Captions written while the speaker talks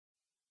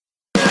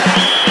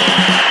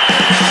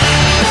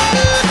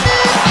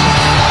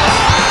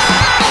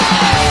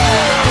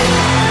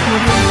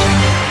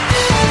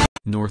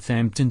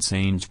Northampton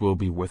Saints will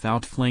be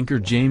without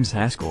flanker James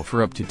Haskell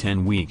for up to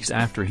 10 weeks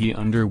after he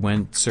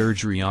underwent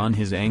surgery on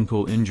his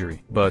ankle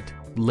injury. But,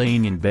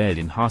 laying in bed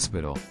in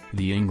hospital,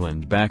 the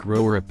England back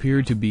rower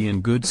appeared to be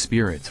in good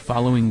spirits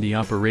following the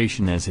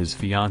operation as his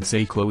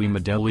fiancée Chloe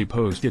Madelli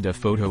posted a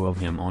photo of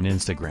him on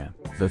Instagram.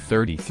 The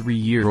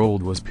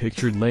 33-year-old was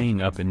pictured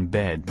laying up in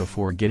bed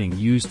before getting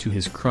used to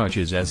his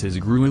crutches as his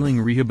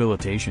grueling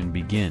rehabilitation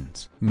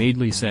begins.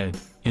 Madeley said,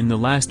 "In the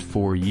last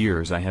 4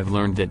 years I have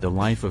learned that the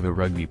life of a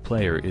rugby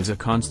player is a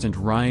constant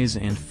rise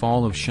and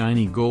fall of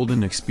shiny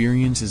golden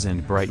experiences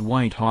and bright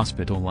white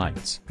hospital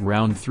lights.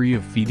 Round 3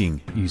 of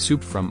feeding you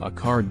soup from a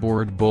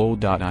cardboard bowl.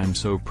 I'm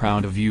so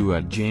proud of you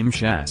at James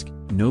Haskell.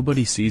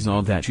 Nobody sees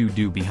all that you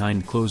do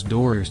behind closed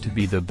doors to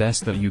be the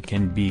best that you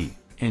can be,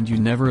 and you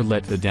never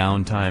let the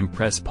downtime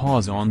press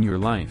pause on your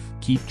life.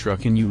 Keep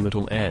truckin' you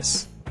little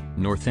s."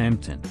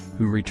 Northampton,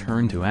 who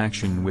returned to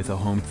action with a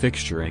home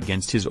fixture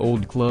against his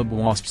old club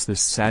Wasps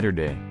this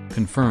Saturday,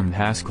 confirmed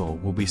Haskell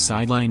will be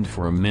sidelined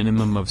for a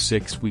minimum of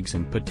 6 weeks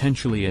and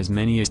potentially as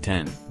many as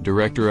 10.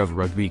 Director of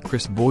Rugby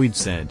Chris Boyd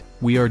said,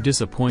 "We are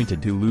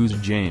disappointed to lose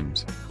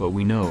James, but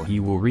we know he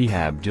will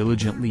rehab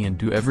diligently and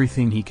do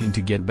everything he can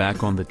to get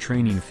back on the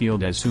training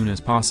field as soon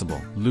as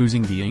possible."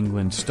 Losing the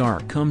England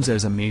star comes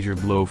as a major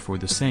blow for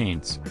the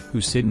Saints,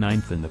 who sit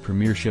 9th in the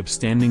Premiership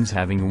standings,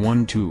 having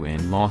won 2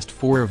 and lost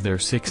 4 of their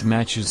 6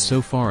 matches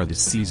so far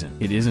this season.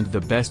 It isn't the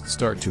best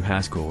start to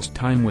Haskell's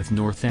time with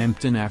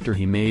Northampton after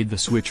he made the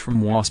switch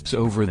from Wasps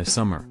over the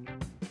summer.